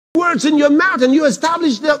words in your mouth and you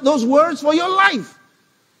establish those words for your life.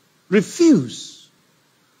 Refuse.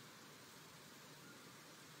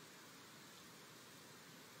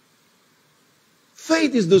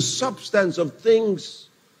 Faith is the substance of things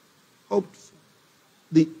hoped for,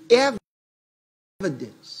 the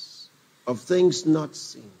evidence of things not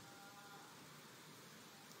seen.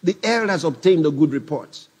 The herald has obtained a good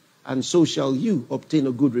report, and so shall you obtain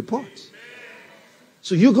a good report.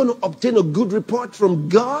 So you're going to obtain a good report from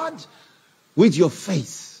God with your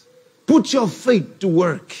faith. Put your faith to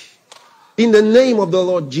work. In the name of the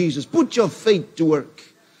Lord Jesus, put your faith to work.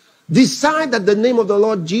 Decide that the name of the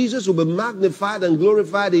Lord Jesus will be magnified and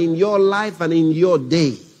glorified in your life and in your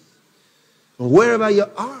day. And wherever you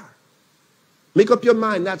are, make up your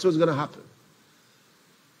mind that's what's going to happen.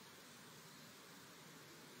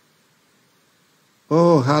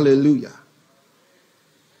 Oh, hallelujah.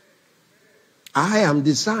 I am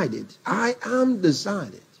decided. I am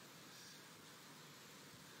decided.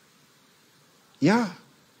 Yeah.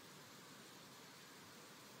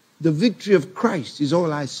 The victory of Christ is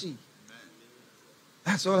all I see.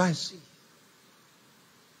 That's all I see.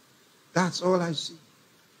 That's all I see.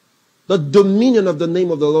 The dominion of the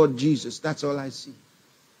name of the Lord Jesus. That's all I see.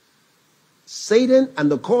 Satan and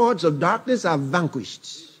the cords of darkness are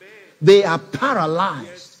vanquished. They are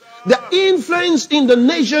paralyzed. The influence in the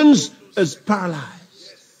nations is paralyzed.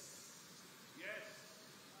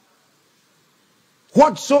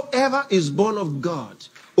 Whatsoever is born of God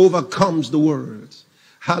overcomes the world.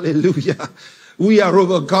 Hallelujah. We are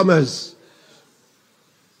overcomers.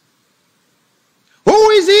 Who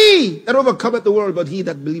is he that overcometh the world but he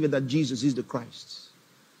that believeth that Jesus is the Christ?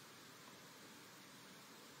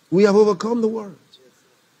 We have overcome the world.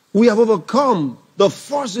 We have overcome the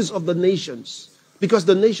forces of the nations because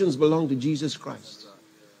the nations belong to Jesus Christ.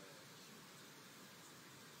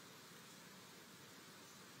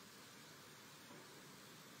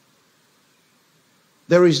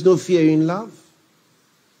 There is no fear in love.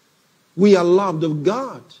 We are loved of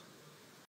God.